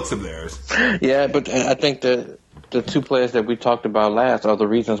open looks of theirs. Yeah, but I think the 2 players that we talked about last are the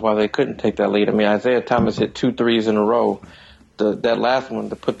reasons why they couldn't take that lead. I mean, Isaiah Thomas hit 2 threes in a row. That last one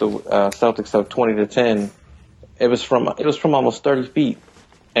to put the Celtics up 20-10. It was from almost 30 feet,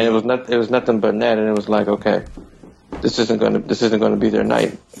 and it was nothing but net. And it was like, okay, this isn't going to be their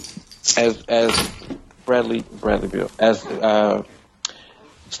night. As Bradley Beal, as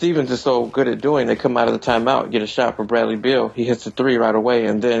Stevens is so good at doing, they come out of the timeout, get a shot for Bradley Beal. He hits a 3 right away,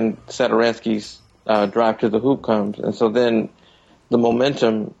 and then Satoransky's drive to the hoop comes. And so then the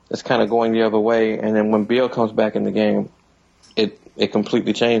momentum is kind of going the other way. And then when Beal comes back in the game, it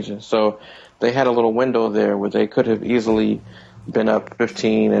completely changes. So they had a little window there where they could have easily been up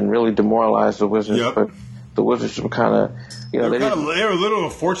 15 and really demoralized the Wizards. Yep. But the Wizards were kind of, you know, they were a little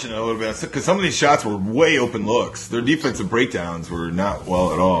unfortunate a little bit because some of these shots were way open looks. Their defensive breakdowns were not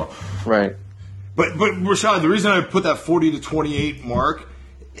well at all. Right. But Rashad, the reason I put that 40-28 mark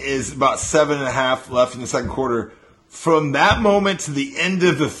is about 7.5 left in the second quarter. From that moment to the end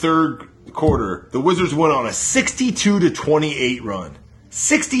of the third quarter, the Wizards went on a 62-28 run.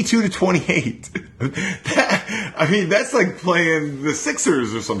 62-28. I mean, that's like playing the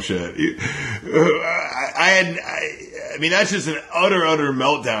Sixers or some shit. I mean, that's just an utter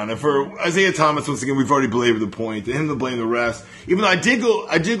meltdown. And for Isaiah Thomas, once again, we've already belabored the point. To him to blame the refs, even though I did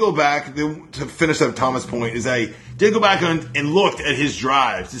go back to finish that Thomas point, is I did go back and looked at his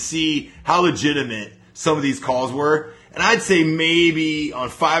drives to see how legitimate some of these calls were. And I'd say maybe on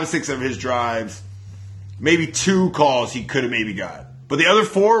 5 or 6 of his drives, maybe 2 calls he could have maybe got. But the other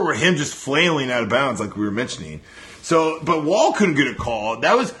 4 were him just flailing out of bounds like we were mentioning. So, but Wall couldn't get a call.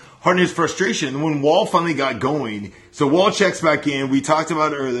 That was hardening his frustration. When Wall finally got going, so Wall checks back in. We talked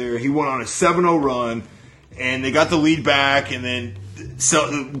about it earlier. He went on a 7-0 run, and they got the lead back, and then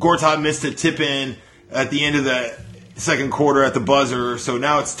Gortat missed a tip in at the end of the second quarter at the buzzer. So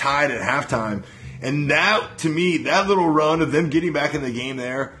now it's tied at halftime. And that, to me, that little run of them getting back in the game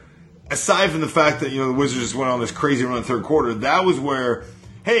there, aside from the fact that, the Wizards just went on this crazy run in the third quarter, that was where,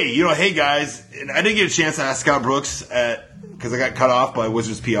 hey guys, and I didn't get a chance to ask Scott Brooks because I got cut off by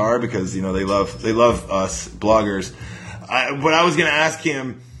Wizards PR because, they love us bloggers. But I was going to ask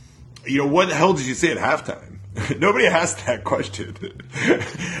him, what the hell did you say at halftime? Nobody asked that question.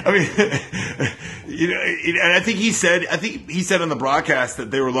 I mean, and I think he said on the broadcast that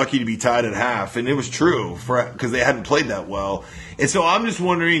they were lucky to be tied at half, and it was true because they hadn't played that well. And so I'm just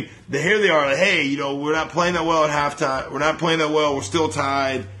wondering, here they are, like, hey, we're not playing that well at halftime. We're not playing that well. We're still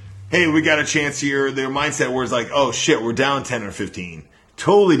tied. Hey, we got a chance here. Their mindset was like, oh shit, we're down 10 or 15.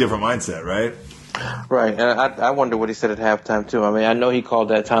 Totally different mindset, right? Right, and I wonder what he said at halftime too. I mean, I know he called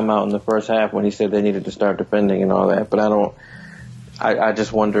that timeout in the first half when he said they needed to start defending and all that, but I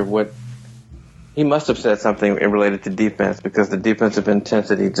just wonder what he must have said something related to defense because the defensive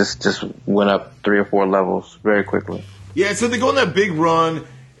intensity just went up 3 or 4 levels very quickly. Yeah, so they go on that big run,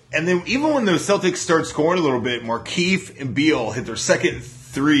 and then even when the Celtics start scoring a little bit, Markieff and Beal hit their second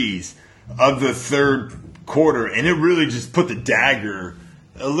threes of the third quarter, and it really just put the dagger.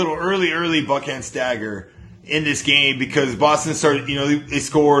 A little early Buckhand stagger in this game because Boston started, they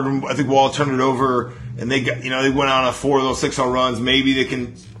scored. I think Wall turned it over, and they got, they went on a 4 of those 6-0 runs. Maybe they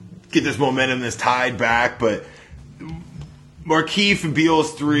can get this momentum, this tide back. But Markieff and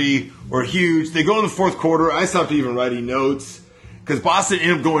Beal's 3 were huge. They go in the fourth quarter. I stopped even writing notes because Boston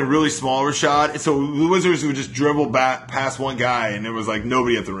ended up going really small, Rashad. And so the Wizards would just dribble back past one guy, and it was like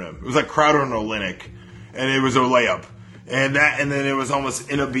nobody at the rim. It was like Crowder and Olynyk, and it was a layup. And then it was almost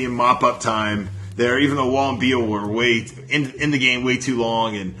ended up being mop-up time there, even though Wall and Beal were way in the game way too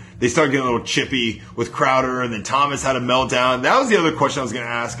long, and they started getting a little chippy with Crowder, and then Thomas had a meltdown. That was the other question I was going to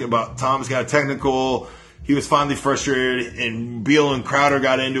ask about. Thomas got a technical. He was finally frustrated, and Beal and Crowder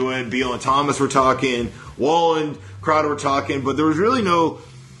got into it. Beal and Thomas were talking. Wall and Crowder were talking, but there was really no,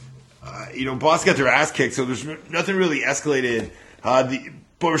 Boston got their ass kicked, so there's nothing really escalated. But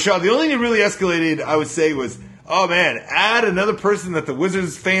Rashad, the only thing that really escalated, I would say, was, oh man, add another person that the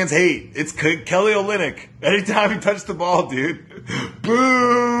Wizards fans hate. It's Kelly Olynyk. Anytime he touched the ball, dude.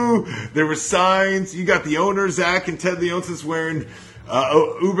 Boo! There were signs. You got the owner, Zach and Ted Leonsis, wearing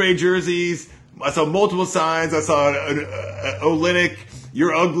Oubre jerseys. I saw multiple signs. I saw an Olynyk,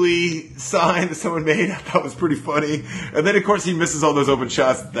 you're ugly sign that someone made. I thought was pretty funny. And then, of course, he misses all those open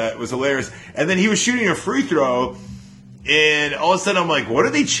shots. That was hilarious. And then he was shooting a free throw, and all of a sudden I'm like, what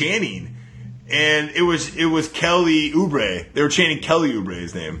are they chanting? And it was Kelly Oubre. They were chanting Kelly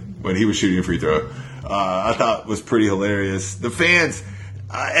Oubre's name when he was shooting a free throw. I thought was pretty hilarious. The fans.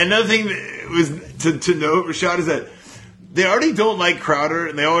 Another thing that was to note, Rashad, is that they already don't like Crowder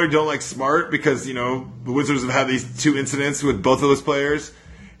and they already don't like Smart because the Wizards have had these 2 incidents with both of those players.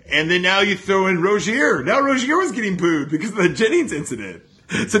 And then now you throw in Rozier. Now Rozier was getting booed because of the Jennings incident.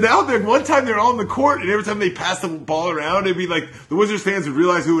 So now one time they're all on the court, and every time they pass the ball around, it'd be like the Wizards fans would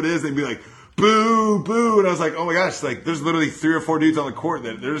realize who it is. They'd be like, boo, boo. And I was like, oh my gosh, like there's literally 3 or 4 dudes on the court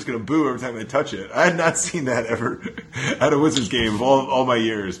that they're just going to boo every time they touch it. I had not seen that ever at a Wizards game of all my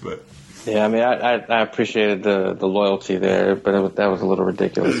years, but. Yeah, I mean, I appreciated the loyalty there, but that was a little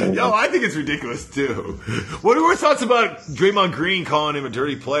ridiculous. No, I think it's ridiculous too. What are your thoughts about Draymond Green calling him a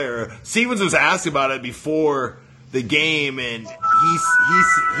dirty player? Stevens was asked about it before the game, and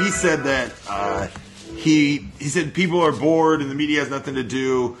he said that he said people are bored and the media has nothing to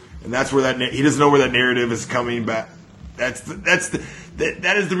do, and that's where he doesn't know where that narrative is coming back.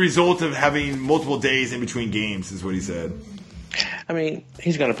 That is the result of having multiple days in between games, is what he said. I mean,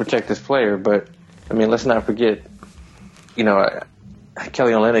 he's going to protect his player, but I mean, let's not forget,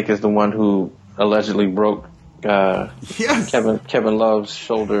 Kelly Olynyk is the one who allegedly broke Kevin Love's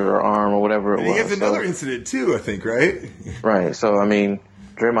shoulder or arm or whatever it was. He has another incident too, I think, right? Right. So I mean,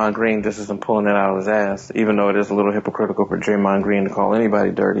 Draymond Green just isn't pulling it out of his ass, even though it is a little hypocritical for Draymond Green to call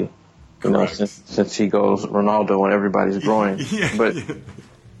anybody dirty. You know, since he goes Ronaldo and everybody's groin. Yeah. But,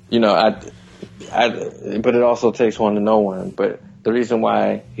 you know, but it also takes one to know one. But the reason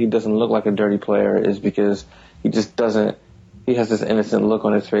why he doesn't look like a dirty player is because he just doesn't, he has this innocent look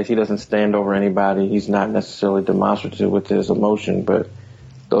on his face. He doesn't stand over anybody. He's not necessarily demonstrative with his emotion, but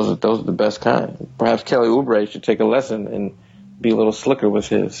those are the best kind. Perhaps Kelly Oubre should take a lesson and be a little slicker with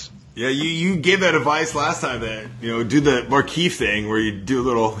his. Yeah, you gave that advice last time that, you know, do the Markieff thing where you do a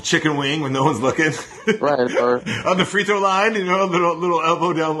little chicken wing when no one's looking. Right. Or on the free throw line, you know, a little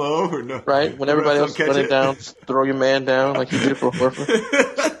elbow down low. Or no, right. When everybody else is running down, throw your man down like you did for Horford.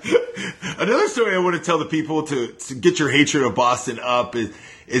 Another story I want to tell the people to get your hatred of Boston up is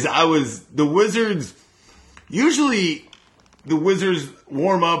the Wizards, usually the Wizards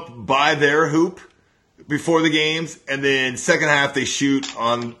warm up by their hoop before the games, and then second half they shoot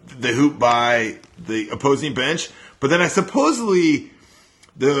on the hoop by the opposing bench. But then supposedly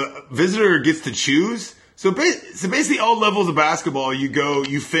the visitor gets to choose. So basically all levels of basketball,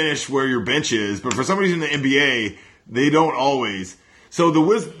 you finish where your bench is. But for some reason in the NBA, they don't always. So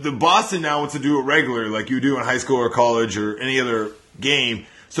the Boston now wants to do it regular, like you do in high school or college or any other game.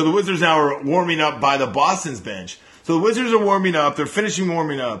 So the Wizards now are warming up by the Boston's bench. So the Wizards are warming up. They're finishing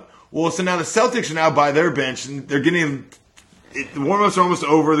warming up. Well, so now the Celtics are now by their bench, and they're the warm-ups are almost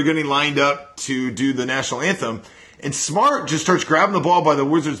over. They're getting lined up to do the national anthem. And Smart just starts grabbing the ball by the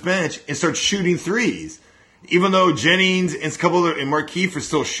Wizards bench and starts shooting threes, even though Jennings and Markieff are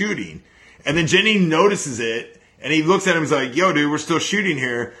still shooting. And then Jennings notices it, and he looks at him and is like, yo, dude, we're still shooting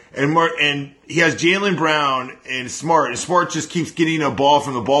here. And he has Jaylen Brown and Smart just keeps getting a ball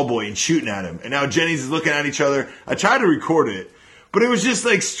from the ball boy and shooting at him. And now Jennings is looking at each other. I tried to record it. But it was just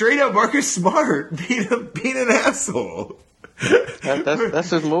like straight up Marcus Smart being an asshole. That's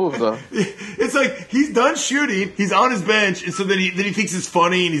his move, though. It's like he's done shooting, he's on his bench, and so then he thinks it's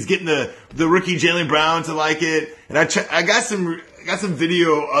funny, and he's getting the rookie Jaylen Brown to like it. And I got some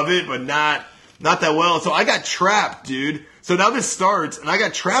video of it, but not that well. So I got trapped, dude. So now this starts, and I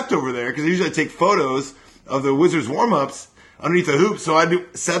got trapped over there because usually I take photos of the Wizards warm ups underneath the hoop. So I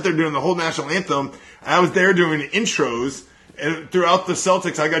sat there doing the whole national anthem, and I was there doing intros. And throughout the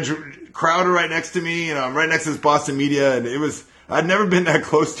Celtics, I got Crowder right next to me, and I'm right next to this Boston media, and I'd never been that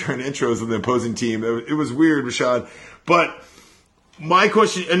close during intros with the opposing team. It was weird, Rashad. But my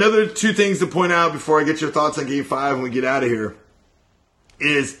question, another two things to point out before I get your thoughts on Game 5 and we get out of here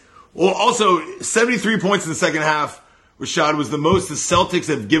is, well, also 73 points in the second half, Rashad, was the most the Celtics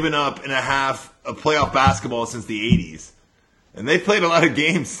have given up in a half of playoff basketball since the 80s. And they played a lot of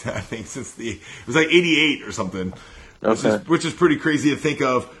games, I think, it was like 88 or something. Okay. Which is pretty crazy to think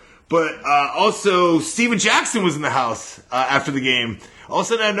of. But also, Steven Jackson was in the house after the game. All of a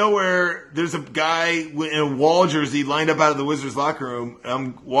sudden, out of nowhere, there's a guy in a Wall jersey lined up out of the Wizards locker room. And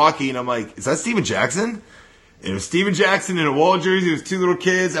I'm walking, and I'm like, is that Steven Jackson? And it was Steven Jackson in a Wall jersey. It was two little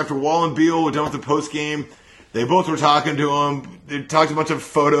kids. After Wall and Beal were done with the post game, they both were talking to him. They talked a bunch of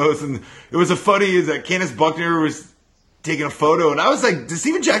photos. And it was funny is that Candace Buckner was taking a photo. And I was like, did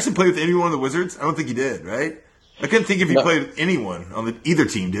Steven Jackson play with anyone on the Wizards? I don't think he did, right? I couldn't think if he played with anyone on either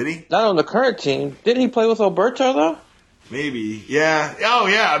team, did he? Not on the current team. Didn't he play with Alberto, though? Maybe, yeah. Oh,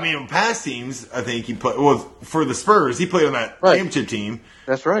 yeah. I mean, past teams, I think he played. Well, for the Spurs, he played on that championship team.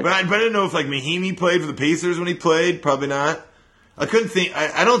 That's right. But I didn't know if, like, Mahinmi played for the Pacers when he played. Probably not. I couldn't think.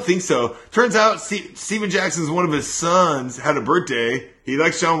 I don't think so. Turns out Steven Jackson's one of his sons had a birthday. He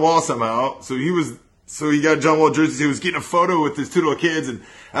likes John Wall somehow. So he got John Wall jerseys. He was getting a photo with his two little kids. And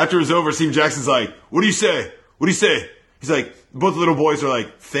after it was over, Steven Jackson's like, what do you say? What do you say? He's like, both the little boys are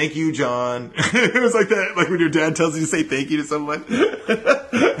like, thank you, John. It was like that, like when your dad tells you to say thank you to someone.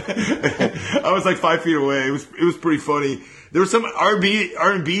 I was like 5 feet away. It was pretty funny. There was some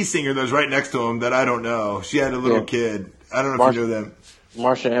R&B singer that was right next to him that I don't know. She had a little kid. I don't know if you know them.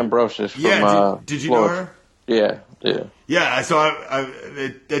 Marsha Ambrosius from did you Florida. know her? Yeah. Yeah, so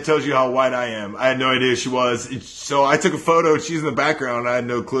that tells you how white I am. I had no idea she was. So I took a photo. She's in the background. I had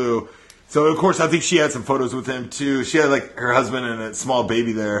no clue. So, of course, I think she had some photos with him, too. She had, like, her husband and a small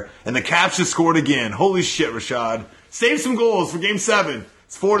baby there. And the Caps just scored again. Holy shit, Rashad. Save some goals for Game 7.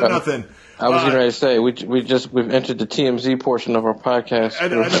 It's 4-0. I was going to say, we've entered the TMZ portion of our podcast. I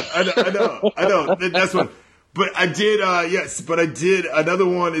know. That's what. But I did, another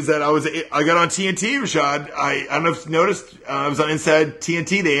one is that I got on TNT, Rashad. I don't know if you noticed, I was on Inside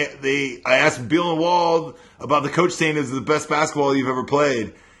TNT. I asked Bill and Wald about the coach saying it's the best basketball you've ever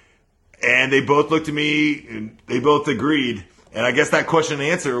played. And they both looked at me, and they both agreed. And I guess that question and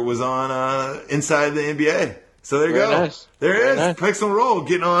answer was on Inside the NBA. So there you Very go. nice. There Very it is. nice. Picks and roll.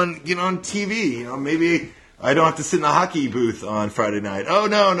 Getting on TV. You know, maybe I don't have to sit in the hockey booth on Friday night. Oh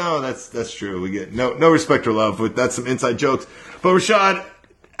no, that's true. We get no respect or love. But that's some inside jokes. But Rashad,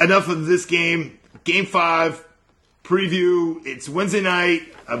 enough of this game. Game 5 preview. It's Wednesday night.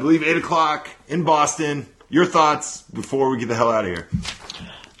 I believe 8:00 in Boston. Your thoughts before we get the hell out of here.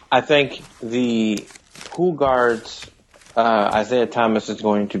 I think who guards Isaiah Thomas is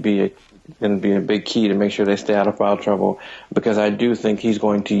going to be a big key to make sure they stay out of foul trouble, because I do think he's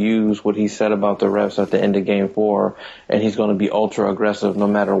going to use what he said about the refs at the end of Game 4, and he's going to be ultra aggressive no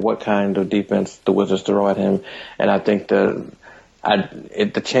matter what kind of defense the Wizards throw at him. And I think the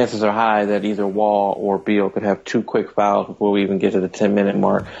chances are high that either Wall or Beal could have 2 quick fouls before we even get to the 10-minute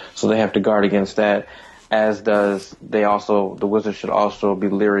mark, so they have to guard against that. As does the Wizards should also be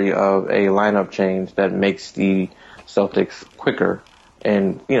leery of a lineup change that makes the Celtics quicker,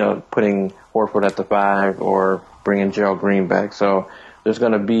 and putting Horford at the 5 or bringing Gerald Green back. So there's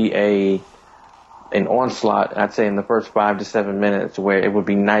going to be an onslaught, I'd say, in the first 5 to 7 minutes, where it would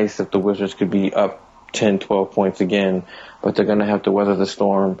be nice if the Wizards could be up 10, 12 points again, but they're going to have to weather the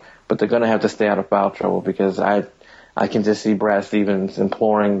storm. But they're going to have to stay out of foul trouble, because I can just see Brad Stevens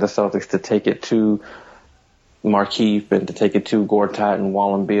imploring the Celtics to take it to Markieff and to take it to Gortat and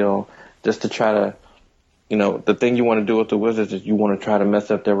Wall and Beal, just to try to, the thing you want to do with the Wizards is you want to try to mess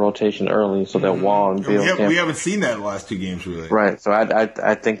up their rotation early so that Wall and Beal we haven't seen that in the last 2 games, really. Right. So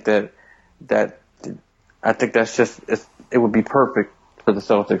I think that's just, it would be perfect for the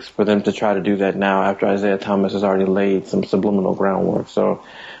Celtics for them to try to do that now after Isaiah Thomas has already laid some subliminal groundwork. So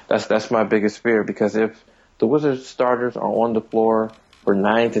that's my biggest fear, because if the Wizards starters are on the floor for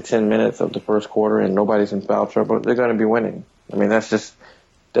 9 to 10 minutes of the first quarter and nobody's in foul trouble, they're going to be winning. I mean, that's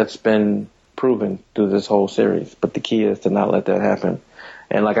been proven through this whole series. But the key is to not let that happen.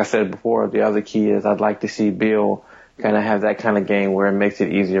 And like I said before, the other key is I'd like to see Beal kind of have that kind of game where it makes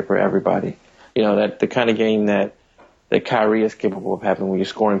it easier for everybody. That the kind of game that Kyrie is capable of having, when you're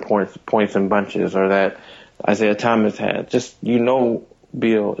scoring points in bunches, or that Isaiah Thomas had. Just,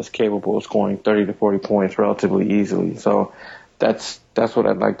 Beal is capable of scoring 30 to 40 points relatively easily. So that's what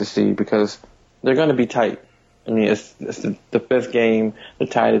I'd like to see, because they're going to be tight. I mean, it's the 5th game. They're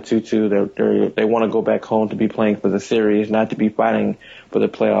tied at 2-2. They want to go back home to be playing for the series, not to be fighting for their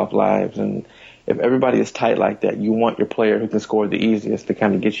playoff lives. And if everybody is tight like that, you want your player who can score the easiest to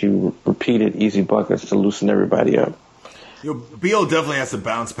kind of get you repeated easy buckets to loosen everybody up. Beal definitely has to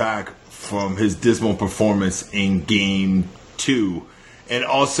bounce back from his dismal performance in Game 2. And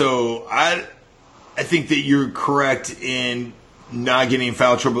also, I think that you're correct in not getting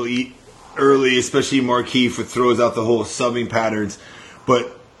foul trouble early, especially Markieff, who throws out the whole subbing patterns.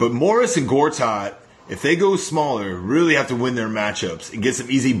 But Morris and Gortat, if they go smaller, really have to win their matchups and get some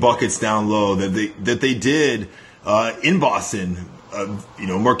easy buckets down low that they did in Boston.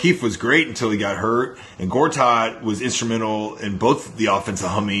 Markieff was great until he got hurt, and Gortat was instrumental in both the offensive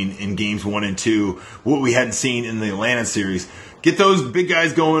humming in games 1 and 2, what we hadn't seen in the Atlanta series. Get those big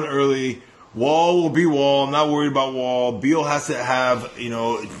guys going early. Wall will be Wall. I'm not worried about Wall. Beal has to have,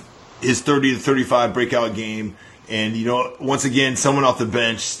 his 30 to 35 breakout game. And, once again, someone off the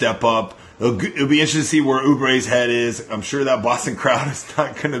bench step up. It'll be interesting to see where Oubre's head is. I'm sure that Boston crowd is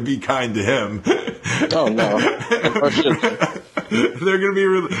not going to be kind to him. Oh, no. They're going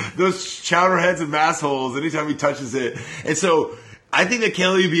to be those chowderheads and massholes anytime he touches it. And so I think that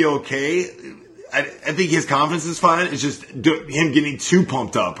Kelly will be okay. I think his confidence is fine. It's just him getting too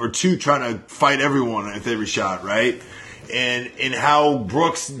pumped up or too trying to fight everyone at every shot, right? And how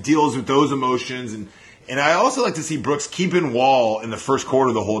Brooks deals with those emotions. And I also like to see Brooks keeping Wall in the first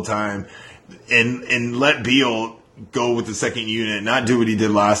quarter the whole time and let Beal go with the second unit, not do what he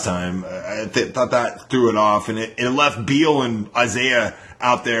did last time. I thought that threw it off, and it left Beal and Isaiah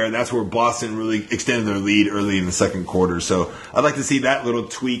out there. That's where Boston really extended their lead early in the second quarter. So I'd like to see that little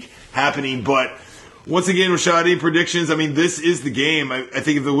tweak happening. But once again, Rashad, any predictions? I mean, this is the game. I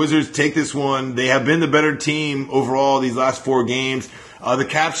think if the Wizards take this one, they have been the better team overall these last 4 games. The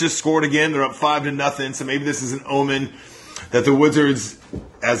Caps just scored again. They're up 5-0. So maybe this is an omen that the Wizards,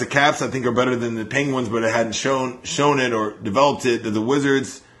 as the Caps, I think are better than the Penguins, but it hadn't shown it or developed it. That the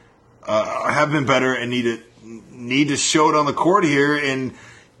Wizards have been better and need to show it on the court here and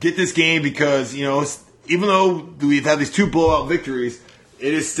get this game, because even though we've had these 2 blowout victories,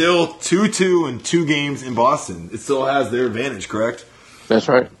 it is still 2-2 in 2 games in Boston. It still has their advantage, correct? That's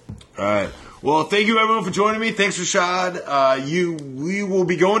right. All right. Well, thank you everyone for joining me. Thanks, Rashad. We will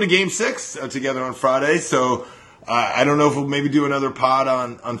be going to Game 6 together on Friday, so I don't know if we'll maybe do another pod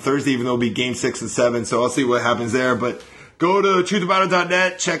on Thursday, even though it'll be Game 6 and 7. So I'll see what happens there. But Go to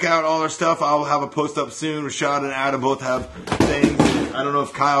truthabout.net. Check out all our stuff. I'll have a post up soon. Rashad and Adam both have things. I don't know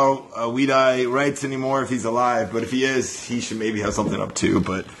if Kyle Weedeye writes anymore, if he's alive, but if he is, he should maybe have something up too.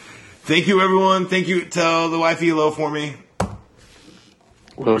 But thank you, everyone. Thank you. Tell the wifey hello for me.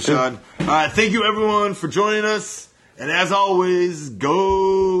 Rashad. Thank you, everyone, for joining us. And as always,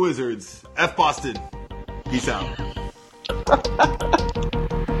 go Wizards. F Boston. Peace out.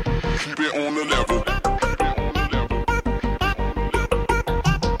 Keep it on the level.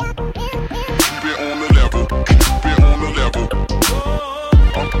 Keep it on the level. Keep it on the level.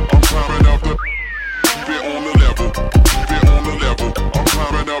 I'm climbing up the. Keep it on the level. Keep it on the level. I'm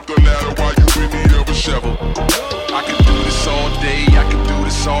climbing up the ladder while you in need of a shovel. I can do this all day. I can do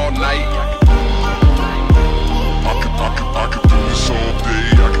this all night. I can do this all day.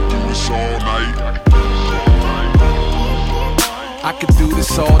 I can do this all night. I could do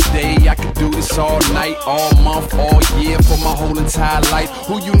this all day, I could do this all night, all month, all year, for my whole entire life.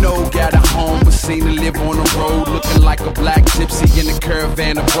 Who you know got a home but seen to live on the road, looking like a black gypsy in a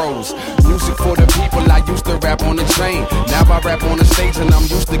caravan of bros. Music for the people, I used to rap on the train. Now I rap on the stage and I'm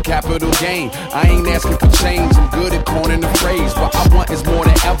used to capital gain. I ain't asking for change, I'm good at coining the phrase. What I want is more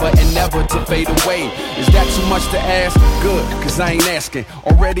than ever and never to fade away. Is that too much to ask? Good, cause I ain't asking.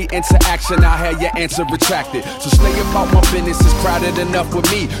 Already into action, I'll have your answer retracted. So stay about my business, it's crowded enough with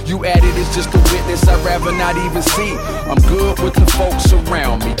me. You added it's just a witness I'd rather not even see. I'm good with the folks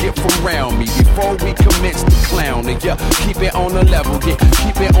around me, get from around me before we commence to clowning. Yeah, keep it on the level, yeah,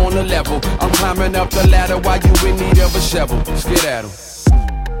 keep it on the level. I'm climbing up the ladder while you in need of a shovel. Let's get at 'em.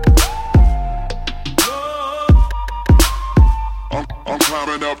 I'm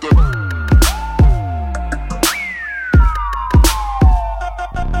climbing up the.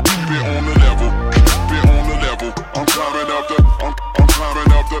 Keep it on the level. Keep it on the level. I'm climbing up the. I'm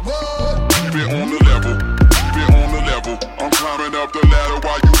climbing up the. Keep it on the level. Keep it on the level. I'm climbing up the ladder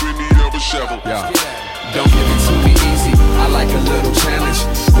while you in need of a shovel. Yeah. Don't give it to me easy. I like a little challenge.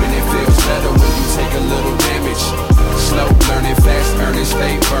 When it feels better when you take a little damage. Slow, learning fast, earning,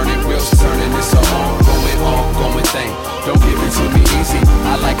 stay burning, wheels turning. It's an ongoing thing. Don't give it to me easy.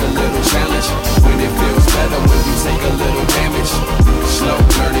 I like a little challenge. When it feels better when you take a little damage. Slow,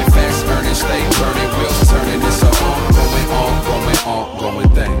 learning fast, earning, stay burning, wheels turning. It's an ongoing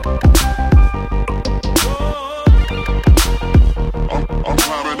thing. I'm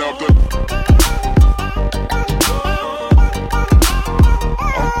climbing up the.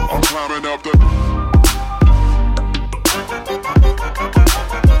 I'm climbing up the.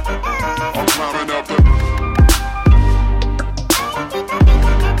 I'm climbing up the.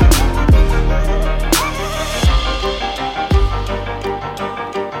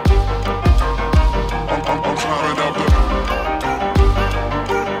 I'm climbing up the.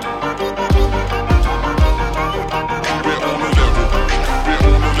 Keep it on the level. Keep it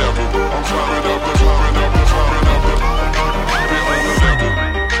on the level. I'm climbing up the. Climbing up the. Climbing up the. Keep it on the level.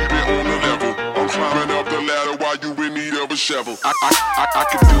 Keep it on the level. I'm climbing up the ladder while you in need of a shovel. I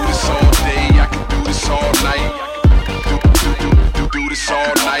could do this all day, I could do this all night. Do this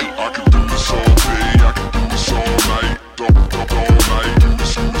all night. I can do this all day. I can do this all night. All night. Do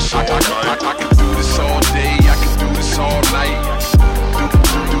this all night. I can do this all day, I can do this all night.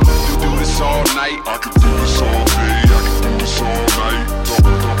 Do this all night. I can do this all day. I can do this all night.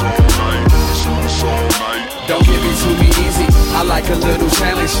 All night. Do this all night. Don't give it to me easy. I like a little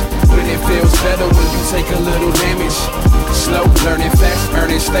challenge. When it feels better when you take a little damage. Slow, learning fast,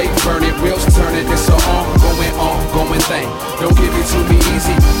 earning, stay burning, wheels turning. It's an ongoing thing. Don't give it to me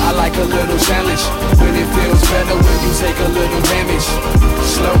easy. I like a little challenge. When it feels better when you take a little damage.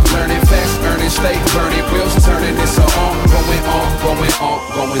 Slow, learning fast, earning, stay burning.